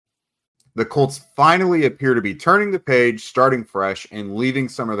The Colts finally appear to be turning the page, starting fresh, and leaving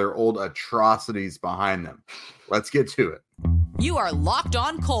some of their old atrocities behind them. Let's get to it. You are Locked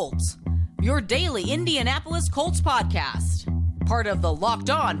On Colts, your daily Indianapolis Colts podcast. Part of the Locked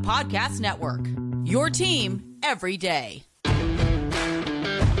On Podcast Network, your team every day.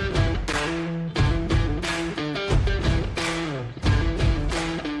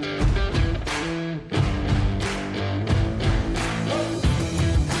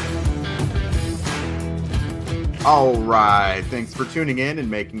 All right. Thanks for tuning in and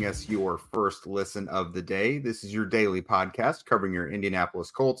making us your first listen of the day. This is your daily podcast covering your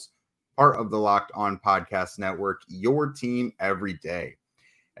Indianapolis Colts, part of the Locked On Podcast Network, your team every day.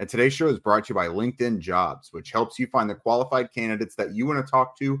 And today's show is brought to you by LinkedIn Jobs, which helps you find the qualified candidates that you want to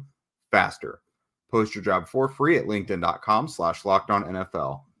talk to faster. Post your job for free at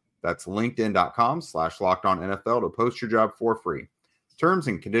linkedin.com/lockedonnfl. That's linkedin.com/lockedonnfl to post your job for free. Terms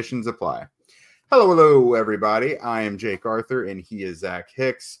and conditions apply. Hello, everybody. I am Jake Arthur, and he is Zack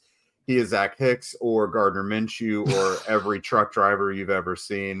Hicks. He is Zack Hicks or Gardner Minshew or every truck driver you've ever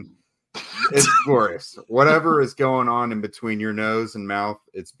seen. It's glorious. Whatever is going on in between your nose and mouth,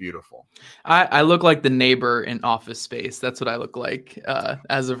 it's beautiful. I look like the neighbor in Office Space. That's what I look like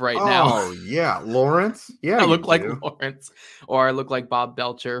as of right now. Oh, yeah. Lawrence? Yeah, I look like Lawrence. Or I look like Bob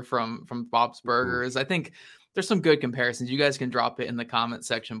Belcher from Bob's Burgers. I think there's some good comparisons. You guys can drop it in the comment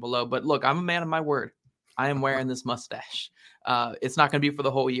section below. But look, I'm a man of my word. I am wearing this mustache. It's not going to be for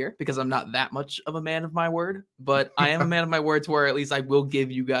the whole year because I'm not that much of a man of my word. But I am a man of my word to where at least I will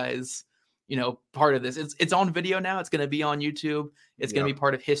give you guys, part of this. It's on video now. It's going to be on YouTube. It's going to be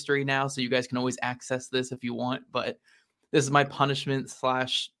part of history now. So you guys can always access this if you want. But this is my punishment /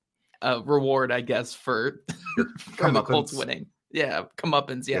 reward, I guess, for the Colts winning. Yeah,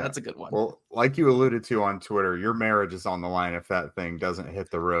 comeuppance. Yeah, that's a good one. Well, like you alluded to on Twitter, your marriage is on the line if that thing doesn't hit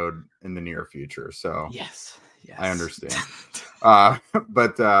the road in the near future. So yes. I understand.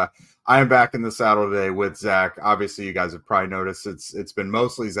 But I am back in the saddle today with Zack. Obviously, you guys have probably noticed it's been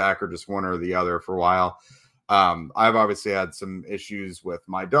mostly Zack or just one or the other for a while. I've obviously had some issues with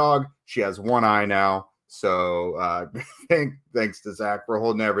my dog. She has one eye now. So thanks to Zack for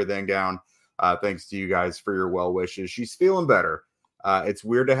holding everything down. Thanks to you guys for your well wishes. She's feeling better. It's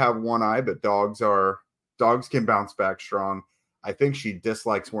weird to have one eye, but dogs can bounce back strong. I think she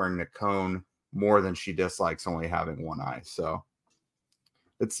dislikes wearing the cone more than she dislikes only having one eye. So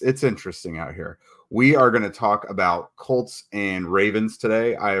it's interesting out here. We are going to talk about Colts and Ravens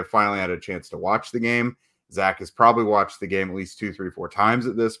today. I have finally had a chance to watch the game. Zack has probably watched the game at least 2, 3, 4 times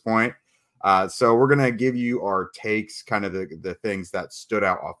at this point. So we're going to give you our takes, kind of the things that stood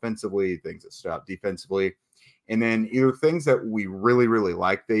out offensively, things that stood out defensively, and then either things that we really, really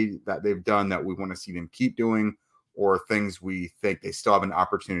like that they've done that we want to see them keep doing, or things we think they still have an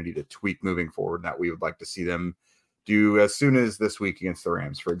opportunity to tweak moving forward that we would like to see them do as soon as this week against the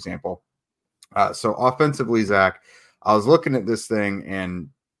Rams, for example. So offensively, Zack, I was looking at this thing,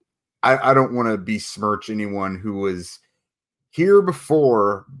 and I don't want to besmirch anyone who was here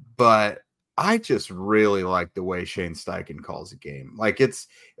before, but I just really like the way Shane Steichen calls a game. Like it's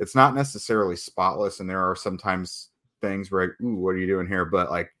not necessarily spotless, and there are sometimes things where, ooh, what are you doing here?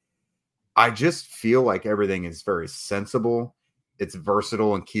 But like, I just feel like everything is very sensible. It's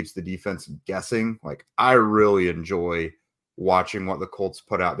versatile and keeps the defense guessing. Like I really enjoy watching what the Colts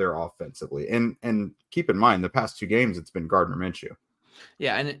put out there offensively. And keep in mind, the past 2 games, it's been Gardner Minshew.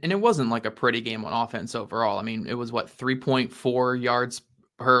 Yeah, and it wasn't like a pretty game on offense overall. I mean, it was 3.4 yards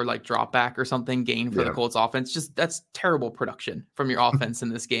per drop back or something gain for the Colts offense. Just that's terrible production from your offense in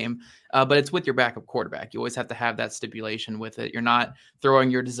this game. But it's with your backup quarterback. You always have to have that stipulation with it. You're not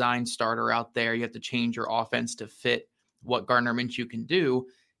throwing your design starter out there. You have to change your offense to fit what Gardner Minshew can do.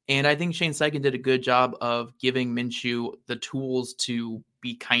 And I think Shane Steichen did a good job of giving Minshew the tools to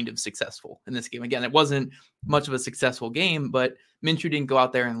be kind of successful in this game. Again, it wasn't much of a successful game, but Minshew didn't go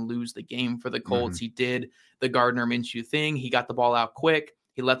out there and lose the game for the Colts. He did the Gardner Minshew thing. He got the ball out quick.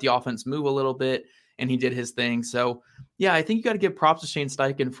 He let the offense move a little bit, and he did his thing. So, yeah, I think you got to give props to Shane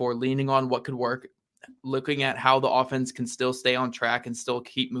Steichen for leaning on what could work, looking at how the offense can still stay on track and still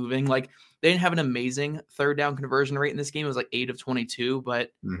keep moving. Like, they didn't have an amazing third down conversion rate in this game. It was 8 of 22,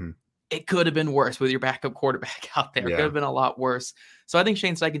 but it could have been worse with your backup quarterback out there. It could have been a lot worse. So I think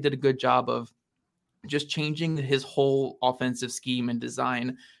Shane Steichen did a good job of just changing his whole offensive scheme and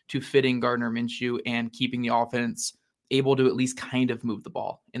design to fitting Gardner Minshew and keeping the offense able to at least kind of move the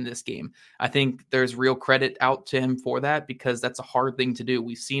ball in this game. I think there's real credit out to him for that because that's a hard thing to do.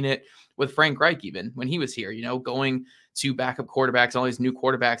 We've seen it with Frank Reich even when he was here, going to backup quarterbacks, all these new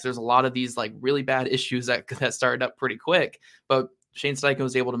quarterbacks. There's a lot of these really bad issues that started up pretty quick, but Shane Steichen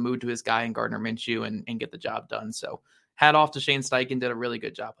was able to move to his guy in Gardner Minshew and get the job done. So hat off to Shane Steichen, did a really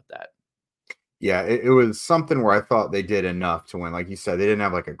good job with that. Yeah, it was something where I thought they did enough to win. Like you said, they didn't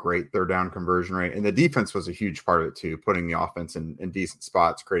have like a great third down conversion rate. And the defense was a huge part of it too, putting the offense in decent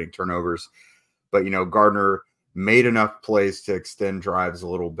spots, creating turnovers. But, Gardner made enough plays to extend drives a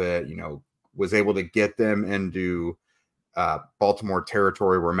little bit, was able to get them into Baltimore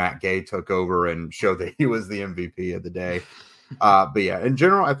territory where Matt Gay took over and showed that he was the MVP of the day. But yeah, in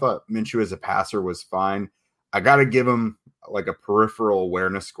general, I thought Minshew as a passer was fine. I got to give him like a peripheral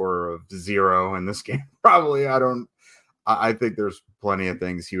awareness score of 0 in this game. Probably. I think there's plenty of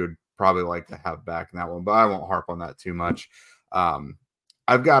things he would probably like to have back in that one, but I won't harp on that too much.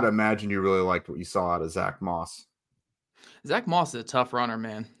 I've got to imagine you really liked what you saw out of Zach Moss. Zach Moss is a tough runner,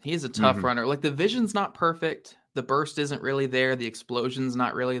 man. He's a tough runner. Like, the vision's not perfect. The burst isn't really there. The explosion's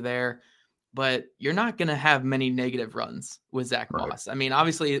not really there. But you're not going to have many negative runs with Zach Moss. I mean,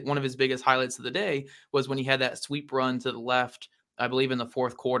 obviously, one of his biggest highlights of the day was when he had that sweep run to the left, I believe in the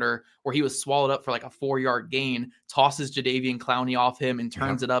fourth quarter, where he was swallowed up for like a 4-yard gain, tosses Jadeveon Clowney off him and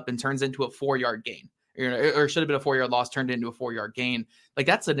turns it up and turns into a 4-yard gain. Or should have been a 4-yard loss, turned into a 4-yard gain. Like,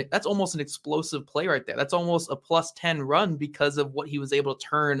 that's almost an explosive play right there. That's almost a +10 run because of what he was able to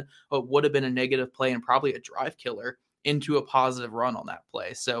turn what would have been a negative play and probably a drive killer into a positive run on that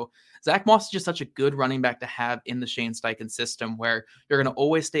play. So Zach Moss is just such a good running back to have in the Shane Steichen system, where you're going to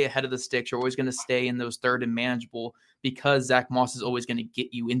always stay ahead of the sticks. You're always going to stay in those third and manageable, because Zach Moss is always going to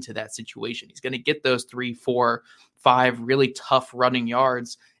get you into that situation. He's going to get those 3, 4, 5 really tough running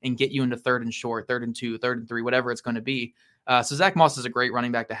yards and get you into third and short, third and 2, third and 3, whatever it's going to be. So Zach Moss is a great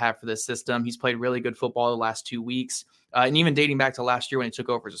running back to have for this system. He's played really good football the last 2 weeks. And even dating back to last year when he took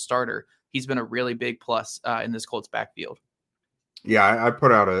over as a starter, he's been a really big plus in this Colts backfield. Yeah, I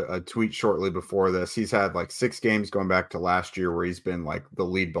put out a tweet shortly before this. He's had like 6 games going back to last year where he's been like the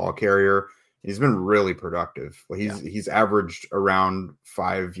lead ball carrier. He's been really productive. He's averaged around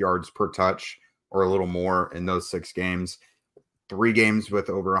 5 yards per touch or a little more in those 6 games. 3 games with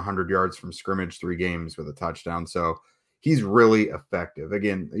over 100 yards from scrimmage, 3 games with a touchdown. So he's really effective.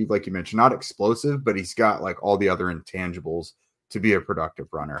 Again, like you mentioned, not explosive, but he's got like all the other intangibles to be a productive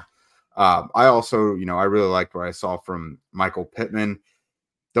runner. I also, I really liked what I saw from Michael Pittman.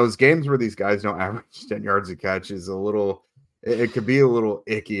 Those games where these guys don't average 10 yards a catch is it could be a little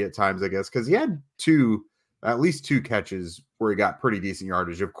icky at times, I guess, because he had at least 2 catches where he got pretty decent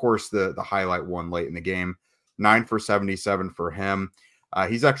yardage. Of course, the highlight one late in the game, 9 for 77 for him.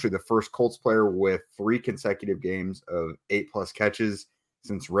 He's actually the first Colts player with 3 consecutive games of 8+ catches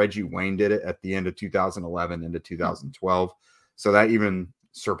since Reggie Wayne did it at the end of 2011 into 2012. So that even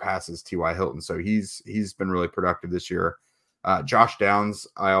surpasses T.Y. Hilton. So he's been really productive this year. Josh Downs,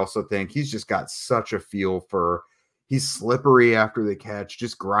 I also think he's just got such a feel for, he's slippery after the catch,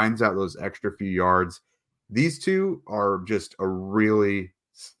 just grinds out those extra few yards. These two are just a really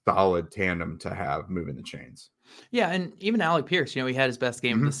solid tandem to have moving the chains. Yeah, and even Alec Pierce, he had his best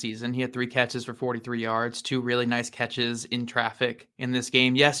game of the season. He had 3 catches for 43 yards, 2 really nice catches in traffic in this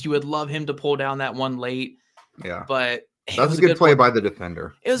game. Yes, you would love him to pull down that one late. Yeah. But that was a good play by the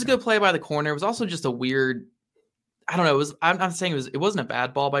defender. It was a good play by the corner. It was also just a weird, I don't know. I'm not saying it wasn't a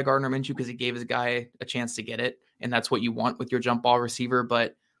bad ball by Gardner Minshew because he gave his guy a chance to get it. And that's what you want with your jump ball receiver.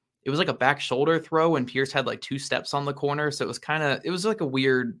 But it was like a back shoulder throw and Pierce had like 2 steps on the corner. So it was like a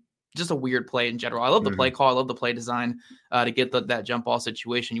weird play in general. I love the play call. I love the play design to get that jump ball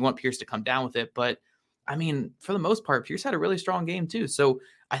situation. You want Pierce to come down with it. But I mean, for the most part, Pierce had a really strong game too. So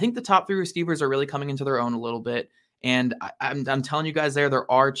I think the top 3 receivers are really coming into their own a little bit. And I'm telling you guys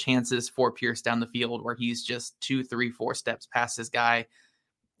there are chances for Pierce down the field where he's just 2, 3, 4 steps past his guy.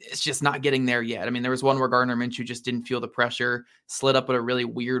 It's just not getting there yet. I mean, there was one where Gardner Minshew just didn't feel the pressure, slid up in a really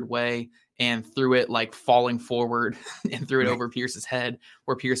weird way, and threw it like falling forward and threw it over Pierce's head,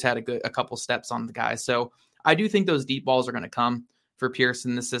 where Pierce had a couple steps on the guy. So I do think those deep balls are going to come for Pierce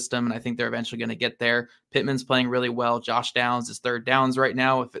in the system, and I think they're eventually going to get there. Pittman's playing really well. Josh Downs is 3rd downs right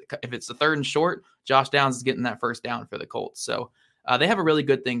now. If it's the 3rd and short, Josh Downs is getting that 1st down for the Colts. So they have a really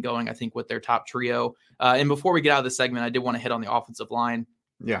good thing going, I think, with their top trio. And before we get out of the segment, I did want to hit on the offensive line.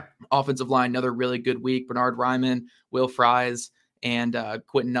 Yeah. Offensive line, another really good week. Bernard Ryman, Will Fries, and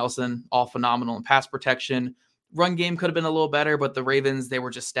Quentin Nelson, all phenomenal in pass protection. Run game could have been a little better, but the Ravens, they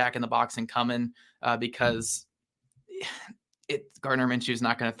were just stacking the box and coming because Gardner Minshew is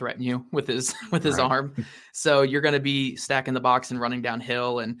not going to threaten you with his arm. So you're going to be stacking the box and running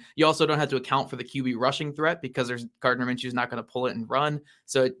downhill. And you also don't have to account for the QB rushing threat because Gardner Minshew is not going to pull it and run.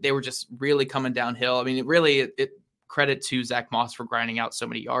 So they were just really coming downhill. I mean, credit to Zach Moss for grinding out so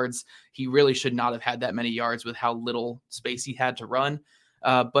many yards. He really should not have had that many yards with how little space he had to run.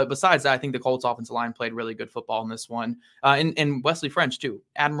 But besides that, I think the Colts offensive line played really good football in this one. And Wesley French too.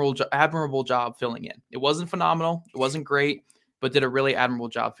 Admirable job filling in. It wasn't phenomenal. It wasn't great, but did a really admirable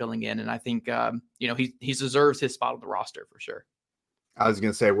job filling in. And I think, he deserves his spot on the roster for sure. I was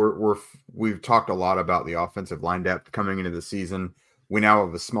going to say, we've talked a lot about the offensive line depth coming into the season. We now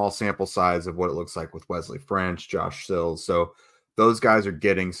have a small sample size of what it looks like with Wesley French, Josh Sills. So those guys are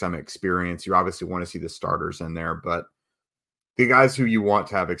getting some experience. You obviously want to see the starters in there, but the guys who you want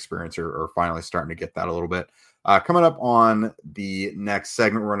to have experience are finally starting to get that a little bit. Coming up on the next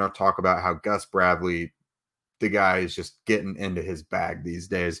segment, we're going to talk about how Gus Bradley, the guy, is just getting into his bag these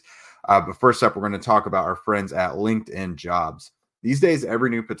days. But first up, we're going to talk about our friends at LinkedIn Jobs. These days, every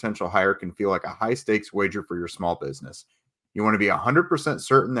new potential hire can feel like a high-stakes wager for your small business. You want to be 100%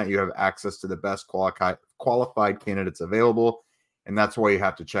 certain that you have access to the best qualified candidates available, and that's why you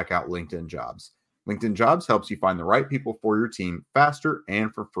have to check out LinkedIn Jobs. LinkedIn Jobs helps you find the right people for your team faster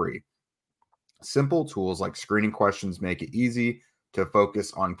and for free. Simple tools like screening questions make it easy to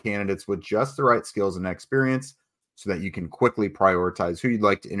focus on candidates with just the right skills and experience so that you can quickly prioritize who you'd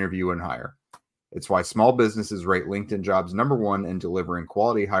like to interview and hire. It's why small businesses rate LinkedIn Jobs #1 in delivering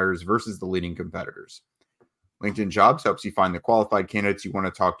quality hires versus the leading competitors. LinkedIn Jobs helps you find the qualified candidates you want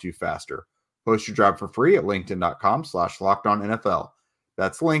to talk to faster. Post your job for free at linkedin.com/lockedonnfl.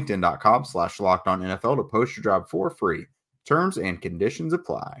 That's linkedin.com/lockedonnfl to post your job for free. Terms and conditions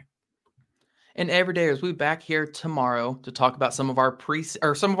apply. And everydayers, we'll be back here tomorrow to talk about some of our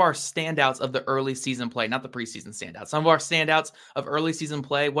standouts of the early season play, not the preseason standouts. Some of our standouts of early season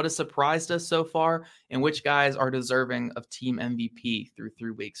play, what has surprised us so far, and which guys are deserving of team MVP through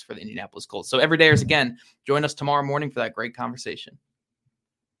 3 weeks for the Indianapolis Colts. So everydayers, again, join us tomorrow morning for that great conversation.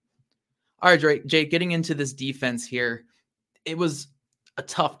 All right, Jay, getting into this defense here, it was a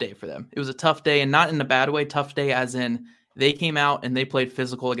tough day for them. It was a tough day, and not in a bad way. Tough day as in they came out and they played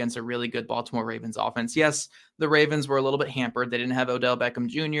physical against a really good Baltimore Ravens offense. Yes, the Ravens were a little bit hampered. They didn't have Odell Beckham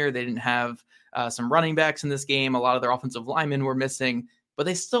Jr. They didn't have some running backs in this game. A lot of their offensive linemen were missing, but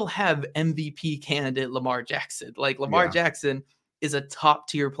they still have MVP candidate Lamar Jackson. Like Lamar Jackson is a top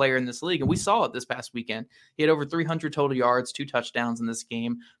tier player in this league. And we saw it this past weekend. He had over 300 total yards, 2 touchdowns in this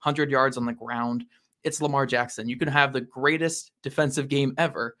game, 100 yards on the ground. It's Lamar Jackson. You can have the greatest defensive game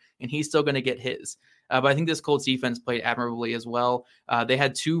ever, and he's still going to get his. But I think this Colts defense played admirably as well. They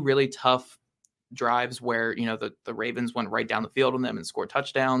had 2 really tough drives where, the Ravens went right down the field on them and scored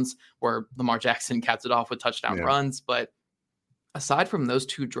touchdowns, where Lamar Jackson capped it off with touchdown runs. But aside from those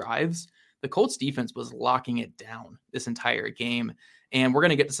 2 drives, the Colts defense was locking it down this entire game. And we're going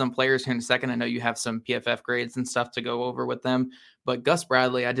to get to some players here in a second. I know you have some PFF grades and stuff to go over with them. But Gus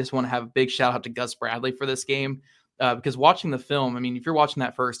Bradley, I just want to have a big shout out to Gus Bradley for this game because watching the film, I mean, if you're watching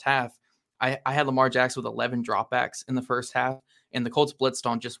that first half, I had Lamar Jackson with 11 dropbacks in the first half, and the Colts blitzed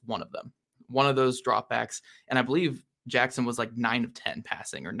on just one of them, one of those dropbacks. And I believe Jackson was like 9 of 10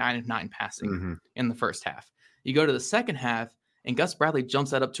 passing or 9 of 9 passing in the first half. You go to the second half, and Gus Bradley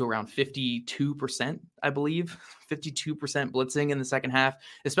jumps that up to around 52%, I believe, 52% blitzing in the second half,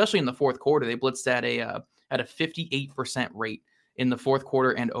 especially in the fourth quarter. They blitzed at a 58% rate in the fourth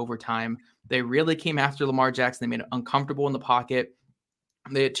quarter and overtime. They really came after Lamar Jackson. They made it uncomfortable in the pocket.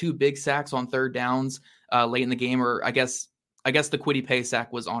 They had 2 big sacks on third downs late in the game, or I guess the Kwity Paye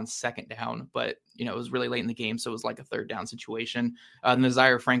sack was on second down, but it was really late in the game, so it was like a third down situation. And the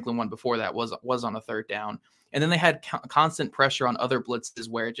Zaire Franklin one before that was on a third down. And then they had constant pressure on other blitzes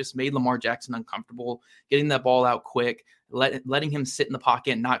where it just made Lamar Jackson uncomfortable, getting that ball out quick, letting him sit in the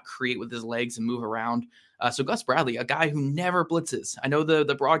pocket and not create with his legs and move around. So Gus Bradley, a guy who never blitzes. I know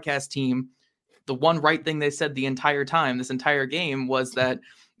the broadcast team, the one right thing they said the entire time, this entire game, was that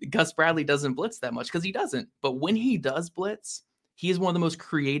Gus Bradley doesn't blitz that much, because he doesn't. But when he does blitz, he is one of the most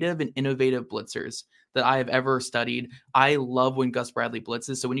creative and innovative blitzers that I have ever studied. I love when Gus Bradley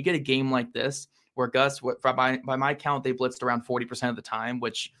blitzes. So when you get a game like this, where Gus, by my count, they blitzed around 40% of the time,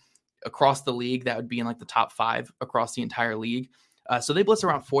 which across the league, that would be in like the top 5 across the entire league. So they blitz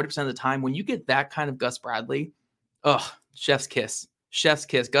around 40% of the time. When you get that kind of Gus Bradley, chef's kiss. Chef's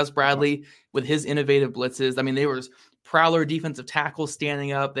kiss. Gus Bradley with his innovative blitzes. I mean, there was prowler defensive tackles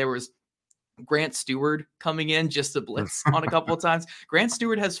standing up. There was Grant Stewart coming in just to blitz on a couple of times. Grant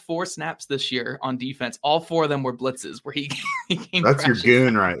Stewart has 4 snaps this year on defense. All 4 of them were blitzes where he came. That's your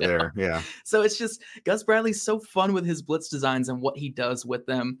goon right there. Yeah. So it's just Gus Bradley's so fun with his blitz designs and what he does with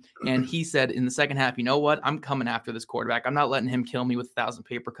them. And he said in the second half, you know what? I'm coming after this quarterback. I'm not letting him kill me with 1,000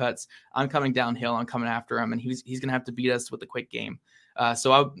 paper cuts. I'm coming downhill. I'm coming after him. And he's going to have to beat us with a quick game.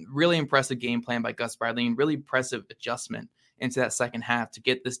 So a really impressive game plan by Gus Bradley and really impressive adjustment into that second half to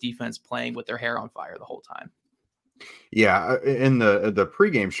get this defense playing with their hair on fire the whole time. Yeah, in the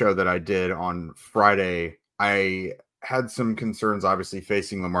pregame show that I did on Friday, I had some concerns obviously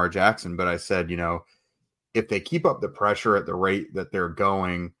facing Lamar Jackson, but I said, if they keep up the pressure at the rate that they're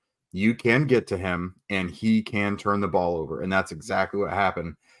going, you can get to him and he can turn the ball over. And that's exactly what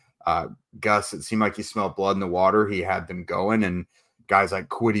happened. Gus, it seemed like he smelled blood in the water. He had them going, and guys like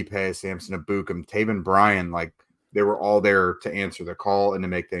Kwity Paye, Samson Ebukam, Taven Bryan, like they were all there to answer the call and to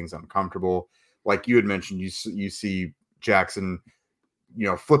make things uncomfortable. Like you had mentioned, you see Jackson,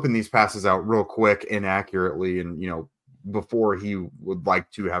 flipping these passes out real quick, inaccurately, and, before he would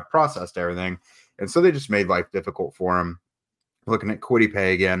like to have processed everything. And so they just made life difficult for him. Looking at Kwity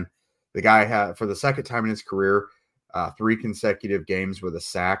Paye again, the guy had, for the second time in his career, 3 consecutive games with a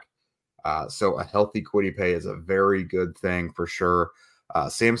sack. So a healthy Kwity Paye is a very good thing for sure.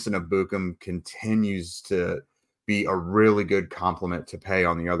 Samson Ebukam continues to be a really good complement to Paye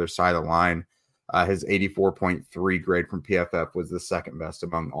on the other side of the line. His 84.3 grade from PFF was the second best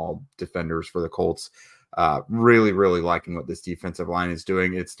among all defenders for the Colts. Really, really liking what this defensive line is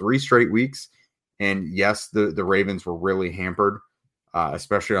doing. It's 3 straight weeks. And yes, the Ravens were really hampered,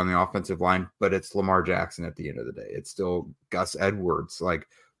 especially on the offensive line, but it's Lamar Jackson at the end of the day. It's still Gus Edwards. Like,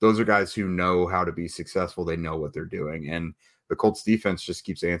 those are guys who know how to be successful. They know what they're doing. And the Colts defense just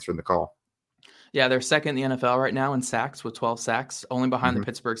keeps answering the call. Yeah, they're second in the NFL right now in sacks with 12 sacks, only behind the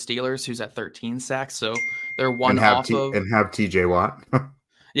Pittsburgh Steelers, who's at 13 sacks. So they're one off of... And have TJ Watt.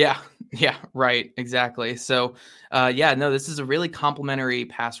 Yeah, right, exactly. So, this is a really complimentary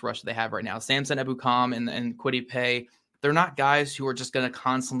pass rush they have right now. Samson Ebukam and Kwity Paye, they're not guys who are just going to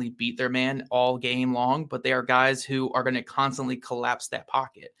constantly beat their man all game long, but they are guys who are going to constantly collapse that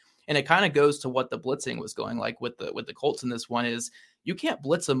pocket. And it kind of goes to what the blitzing was going like with the Colts in this one is you can't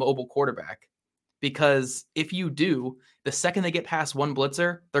blitz a mobile quarterback. Because if you do, the second they get past one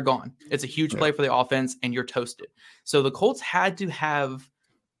blitzer, they're gone. It's a huge play for the offense, and you're toasted. So the Colts had to have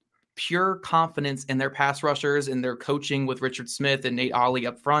pure confidence in their pass rushers and their coaching with Richard Smith and Nate Ollie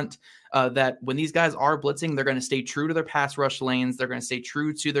up front, that when these guys are blitzing, they're going to stay true to their pass rush lanes. They're going to stay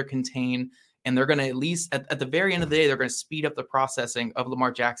true to their contain, and they're going to at least, at the very end of the day, they're going to speed up the processing of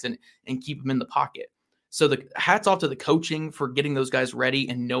Lamar Jackson and keep him in the pocket. So the hats off to the coaching for getting those guys ready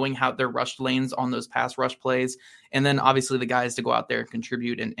and knowing how their rush lanes on those pass rush plays. And then obviously the guys to go out there and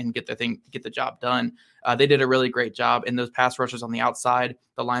contribute and get the job done. They did a really great job. And those pass rushers on the outside,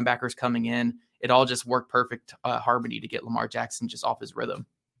 the linebackers coming in, it all just worked perfect harmony to get Lamar Jackson just off his rhythm.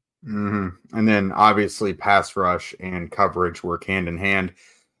 Mm-hmm. And then obviously pass rush and coverage work hand in hand.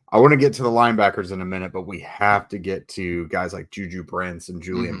 I want to get to the linebackers in a minute, but we have to get to guys like Juju Brents and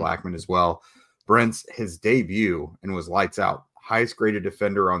Julian Blackmon as well. Brent's his debut and was lights out. Highest graded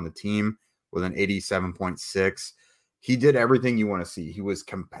defender on the team with an 87.6. He did everything you want to see. He was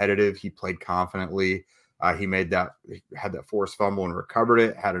competitive. He played confidently. He had that forced fumble and recovered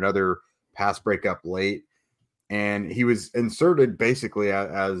it, had another pass breakup late. And he was inserted basically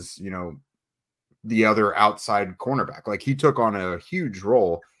as the other outside cornerback. Like, he took on a huge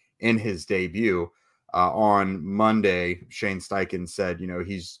role in his debut. On Monday, Shane Steichen said,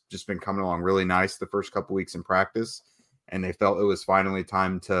 he's just been coming along really nice the first couple weeks in practice, and they felt it was finally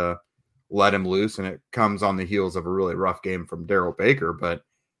time to let him loose. And it comes on the heels of a really rough game from Darrell Baker. But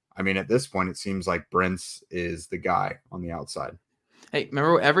I mean, at this point, it seems like Brents is the guy on the outside. Hey,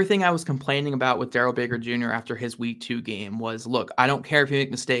 remember everything I was complaining about with Darrell Baker Jr. after his week 2 game was, look, I don't care if you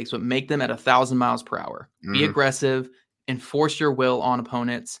make mistakes, but make them at 1,000 miles per hour. Be aggressive, enforce your will on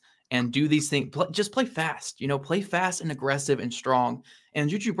opponents, and do these things. Just play fast, play fast and aggressive and strong. And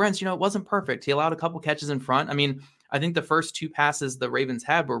Juju Brents, it wasn't perfect. He allowed a couple catches in front. I mean, I think the first 2 passes the Ravens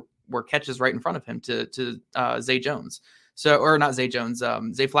had were catches right in front of him to Zay Jones. So, or not Zay Jones,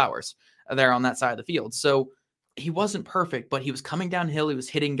 Zay Flowers there on that side of the field. So he wasn't perfect, but he was coming downhill. He was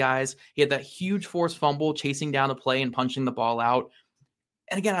hitting guys. He had that huge forced fumble, chasing down a play and punching the ball out.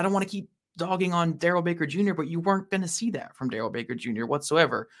 And again, I don't want to keep dogging on Darrell Baker Jr., but you weren't going to see that from Darrell Baker Jr.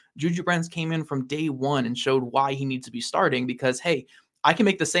 whatsoever. Juju Brents came in from day one and showed why he needs to be starting because, hey, I can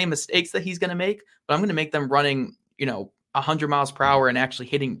make the same mistakes that he's going to make, but I'm going to make them running, 100 miles per hour and actually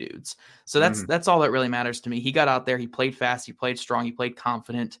hitting dudes. So that's all that really matters to me. He got out there, he played fast, he played strong, he played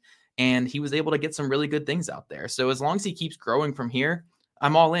confident, and he was able to get some really good things out there. So as long as he keeps growing from here,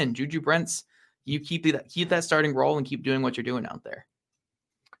 I'm all in. Juju Brents, you keep that starting role and keep doing what you're doing out there.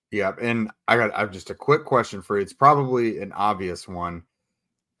 Yeah, and I've just a quick question for you. It's probably an obvious one,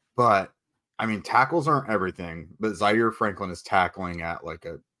 but I mean, tackles aren't everything. But Zaire Franklin is tackling at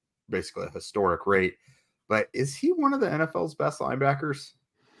basically a historic rate. but is he one of the NFL's best linebackers?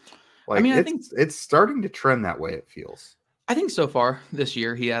 Like, I mean, I think it's starting to trend that way, it feels. I think so far this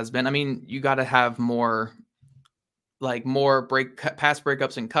year he has been. I mean, you got to have more pass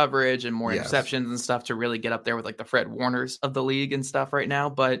breakups and coverage and more interceptions and stuff to really get up there with like the Fred Warners of the league and stuff right now.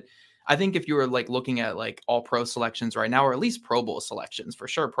 But I think if you were like looking at like all pro selections right now, or at least Pro Bowl selections, for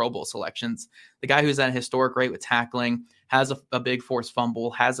sure, Pro Bowl selections, the guy who's at a historic rate with tackling, has a big forced fumble,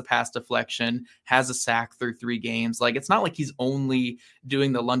 has a pass deflection, has a sack through 3 games. Like, it's not like he's only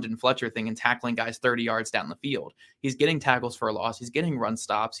doing the London Fletcher thing and tackling guys 30 yards down the field. He's getting tackles for a loss. He's getting run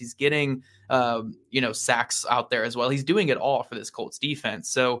stops. He's getting, sacks out there as well. He's doing it all for this Colts defense.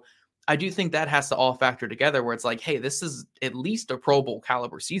 So I do think that has to all factor together where it's like, hey, this is at least a Pro Bowl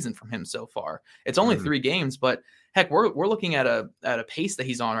caliber season from him so far. It's only 3 games, but heck, we're looking at a pace that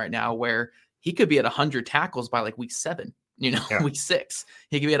he's on right now where he could be at 100 tackles by like week 7, week 6.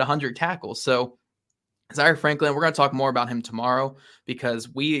 He could be at 100 tackles. So Zaire Franklin, we're going to talk more about him tomorrow because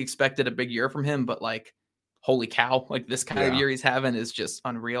we expected a big year from him, but like, holy cow, like this kind of year he's having is just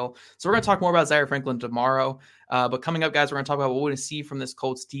unreal. So we're going to talk more about Zaire Franklin tomorrow. But coming up, guys, we're going to talk about what we're going to see from this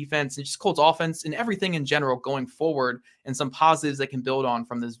Colts defense and just Colts offense and everything in general going forward and some positives they can build on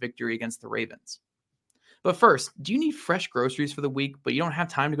from this victory against the Ravens. But first, do you need fresh groceries for the week, but you don't have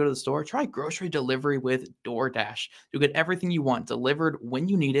time to go to the store? Try grocery delivery with DoorDash. You'll get everything you want delivered when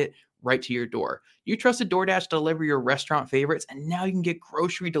you need it, right to your door. You trusted DoorDash to deliver your restaurant favorites, and now you can get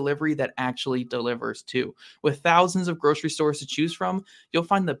grocery delivery that actually delivers too. With thousands of grocery stores to choose from, you'll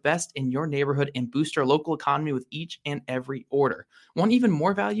find the best in your neighborhood and boost your local economy with each and every order. Want even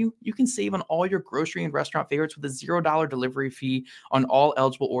more value? You can save on all your grocery and restaurant favorites with a $0 delivery fee on all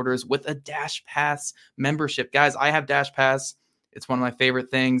eligible orders with a Dash Pass membership. Guys, I have Dash Pass. It's one of my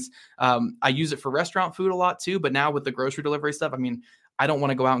favorite things. I use it for restaurant food a lot too, but now with the grocery delivery stuff, I mean, I don't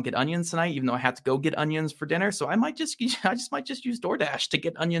want to go out and get onions tonight, even though I have to go get onions for dinner. So I might just use DoorDash to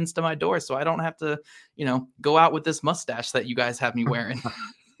get onions to my door. So I don't have to, go out with this mustache that you guys have me wearing.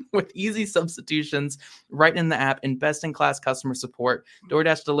 With easy substitutions right in the app and best-in-class customer support,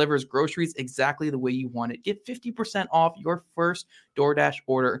 DoorDash delivers groceries exactly the way you want it. Get 50% off your first DoorDash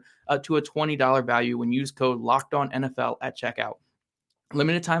order to a $20 value when you use code LOCKEDONNFL at checkout.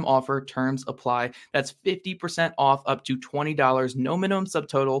 Limited time offer, terms apply. That's 50% off up to $20, no minimum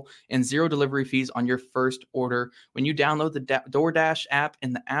subtotal, and 0 delivery fees on your first order when you download the DoorDash app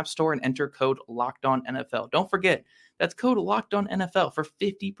in the App Store and enter code LOCKEDONNFL. Don't forget, that's code LOCKEDONNFL for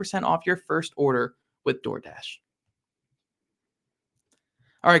 50% off your first order with DoorDash.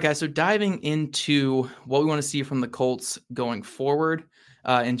 All right, guys, so diving into what we want to see from the Colts going forward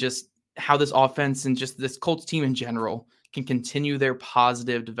and just how this offense and just this Colts team in general can continue their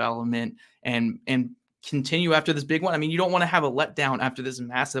positive development and continue after this big one. I mean, you don't want to have a letdown after this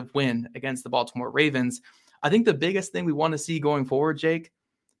massive win against the Baltimore Ravens. I think the biggest thing we want to see going forward, Jake,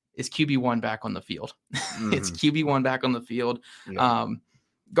 is QB1 back on the field. It's QB1 back on the field. Yeah.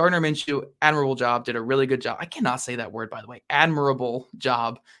 Gardner Minshew, admirable job, did a really good job. I cannot say that word, by the way. Admirable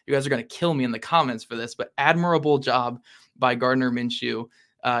job. You guys are going to kill me in the comments for this, but admirable job by Gardner Minshew.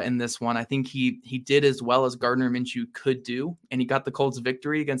 In this one, I think he did as well as Gardner Minshew could do, and he got the Colts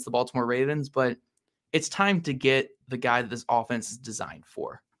victory against the Baltimore Ravens, but it's time to get the guy that this offense is designed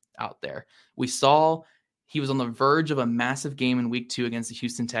for out there. We saw he was on the verge of a massive game in week 2 against the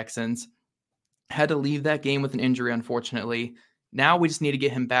Houston Texans, had to leave that game with an injury, unfortunately. Now we just need to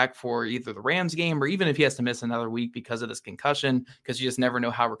get him back for either the Rams game or even if he has to miss another week because of this concussion, because you just never know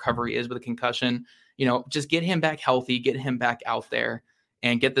how recovery is with a concussion. Just get him back healthy, get him back out there,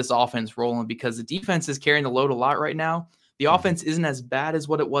 and get this offense rolling because the defense is carrying the load a lot right now. The offense isn't as bad as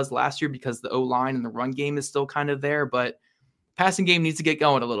what it was last year because the O-line and the run game is still kind of there, but passing game needs to get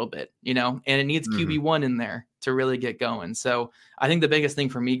going a little bit, and it needs QB1 in there to really get going. So I think the biggest thing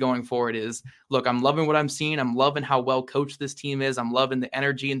for me going forward is, look, I'm loving what I'm seeing. I'm loving how well coached this team is. I'm loving the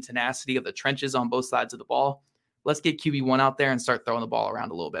energy and tenacity of the trenches on both sides of the ball. Let's get QB1 out there and start throwing the ball around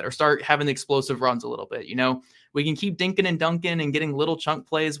a little bit or start having the explosive runs a little bit. We can keep dinking and dunking and getting little chunk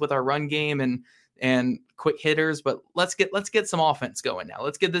plays with our run game and quick hitters, but let's get some offense going now.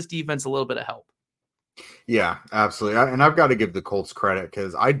 Let's give this defense a little bit of help. Yeah, absolutely. And I've got to give the Colts credit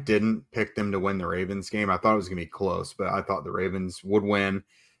because I didn't pick them to win the Ravens game. I thought it was going to be close, but I thought the Ravens would win.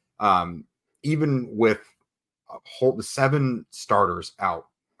 Even with 7 starters out,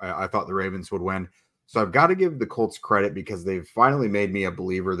 I thought the Ravens would win. So I've got to give the Colts credit because they've finally made me a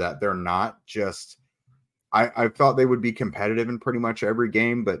believer that they're not just – I thought they would be competitive in pretty much every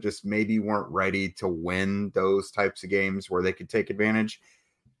game, but just maybe weren't ready to win those types of games where they could take advantage.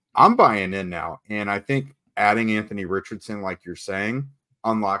 I'm buying in now, and I think adding Anthony Richardson, like you're saying,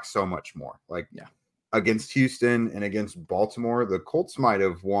 unlocks so much more. against Houston and against Baltimore, the Colts might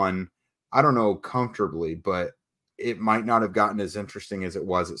have won, I don't know, comfortably, but it might not have gotten as interesting as it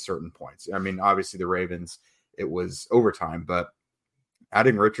was at certain points. I mean, obviously the Ravens, it was overtime, but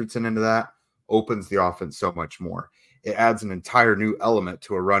adding Richardson into that opens the offense so much more. It adds an entire new element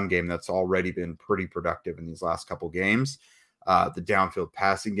to a run game that's already been pretty productive in these last couple games. The downfield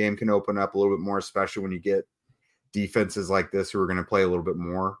passing game can open up a little bit more, especially when you get defenses like this who are going to play a little bit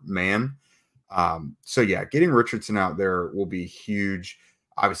more man. So yeah, getting Richardson out there will be huge.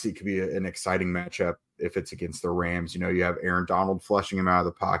 Obviously, it could be an exciting matchup if it's against the Rams. You know, you have Aaron Donald flushing him out of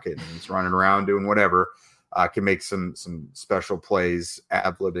the pocket and he's running around doing whatever. Can make some special plays,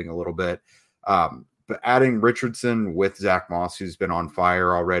 ad-libbing a little bit. But adding Richardson with Zach Moss, who's been on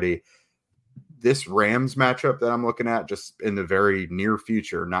fire already, this Rams matchup that I'm looking at just in the very near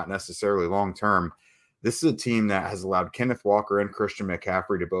future, not necessarily long-term, this is a team that has allowed Kenneth Walker and Christian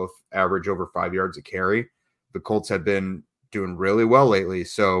McCaffrey to both average over 5 yards a carry. The Colts have been doing really well lately.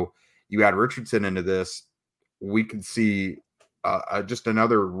 So you add Richardson into this, we could see just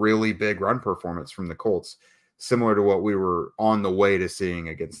another really big run performance from the Colts, similar to what we were on the way to seeing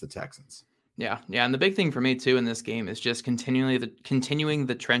against the Texans. Yeah. And the big thing for me too in this game is just continuing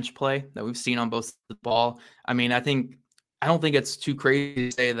the trench play that we've seen on both sides of the ball. I mean, I don't think it's too crazy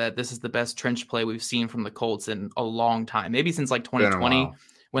to say that this is the best trench play we've seen from the Colts in a long time, maybe since like 2020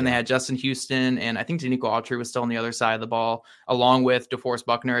 when they had Justin Houston, and I think Danico Autry was still on the other side of the ball, along with DeForest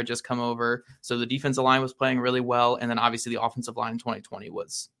Buckner had just come over. So the defensive line was playing really well, and then obviously the offensive line in 2020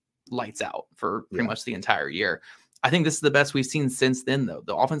 was lights out for pretty much the entire year. I think this is the best we've seen since then, though.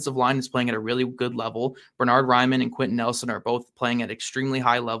 The offensive line is playing at a really good level. Bernard Ryman and Quentin Nelson are both playing at extremely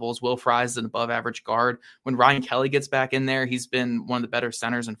high levels. Will Fry is an above-average guard. When Ryan Kelly gets back in there, he's been one of the better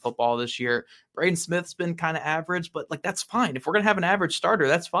centers in football this year. Braden Smith's been kind of average, but like that's fine. If we're going to have an average starter,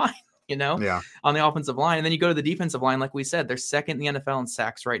 that's fine, on the offensive line. And then you go to the defensive line, like we said, they're second in the NFL in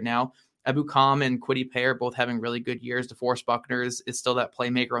sacks right now. Abu Kam and Kwity Paye are both having really good years. DeForest Buckner is still that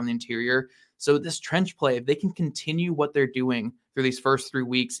playmaker on the interior. So this trench play, if they can continue what they're doing through these first 3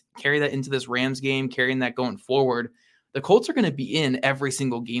 weeks, carry that into this Rams game, carrying that going forward, the Colts are going to be in every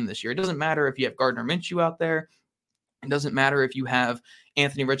single game this year. It doesn't matter if you have Gardner Minshew out there. It doesn't matter if you have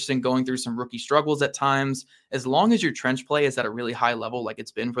Anthony Richardson going through some rookie struggles at times. As long as your trench play is at a really high level like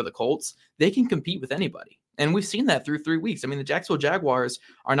it's been for the Colts, they can compete with anybody. And we've seen that through 3 weeks. I mean, the Jacksonville Jaguars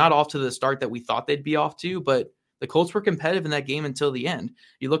are not off to the start that we thought they'd be off to, but the Colts were competitive in that game until the end.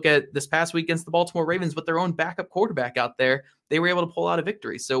 You look at this past week against the Baltimore Ravens with their own backup quarterback out there, they were able to pull out a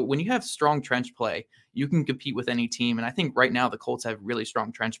victory. So when you have strong trench play, you can compete with any team. And I think right now the Colts have really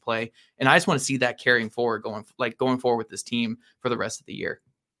strong trench play. And I just want to see that carrying forward, going forward with this team for the rest of the year.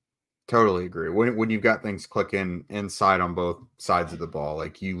 Totally agree. When you've got things clicking inside on both sides of the ball,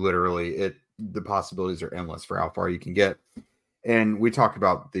 like you literally, the possibilities are endless for how far you can get. And we talked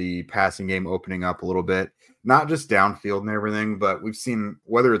about the passing game opening up a little bit, not just downfield and everything, but we've seen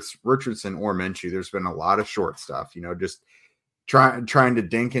whether it's Richardson or Minshew, there's been a lot of short stuff, just trying to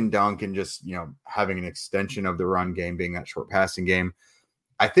dink and dunk and just, having an extension of the run game being that short passing game.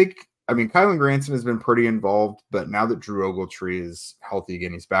 Kylan Granson has been pretty involved, but now that Drew Ogletree is healthy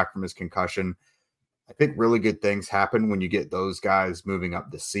again, he's back from his concussion. I think really good things happen when you get those guys moving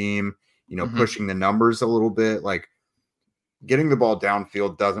up the seam, pushing the numbers a little bit. Like getting the ball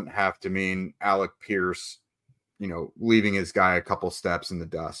downfield doesn't have to mean Alec Pierce, leaving his guy a couple steps in the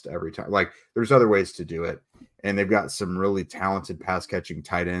dust every time. Like there's other ways to do it. And they've got some really talented pass catching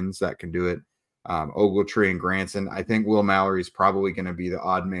tight ends that can do it. Ogletree and Granson. I think Will Mallory is probably going to be the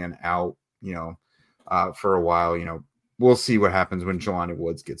odd man out, for a while. We'll see what happens when Jelani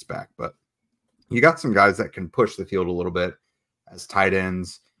Woods gets back. But you got some guys that can push the field a little bit as tight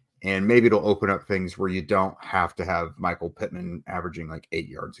ends, and maybe it'll open up things where you don't have to have Michael Pittman averaging like 8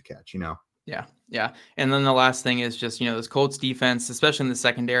 yards a catch, Yeah. And then the last thing is just, this Colts defense, especially in the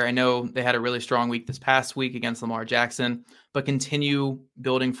secondary. I know they had a really strong week this past week against Lamar Jackson, but continue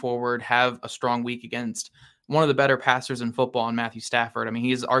building forward, have a strong week against one of the better passers in football in Matthew Stafford. I mean,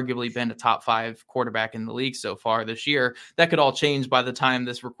 he's arguably been a top 5 quarterback in the league so far this year. That could all change by the time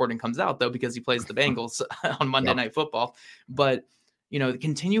this recording comes out, though, because he plays the Bengals on Monday Night Football. But,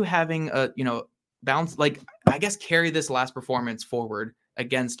 continue having a, bounce, carry this last performance forward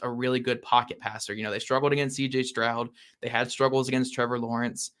against a really good pocket passer. They struggled against CJ Stroud. They had struggles against Trevor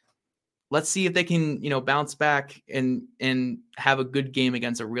Lawrence. Let's see if they can, bounce back and have a good game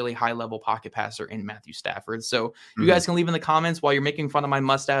against a really high level pocket passer in Matthew Stafford. So you guys can leave in the comments while you're making fun of my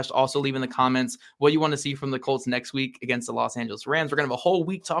mustache. Also leave in the comments what you want to see from the Colts next week against the Los Angeles Rams. We're going to have a whole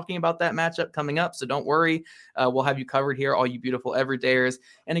week talking about that matchup coming up. So don't worry. We'll have you covered here, all you beautiful everydayers.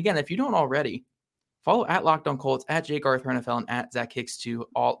 And again, if you don't already, Follow at Locked On Colts, at Jake Arthur NFL, and at Zack Hicks 2,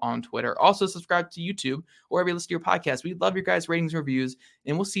 all on Twitter. Also, subscribe to YouTube or wherever you listen to your podcast. We love your guys' ratings and reviews,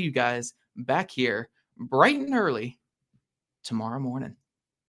 and we'll see you guys back here bright and early tomorrow morning.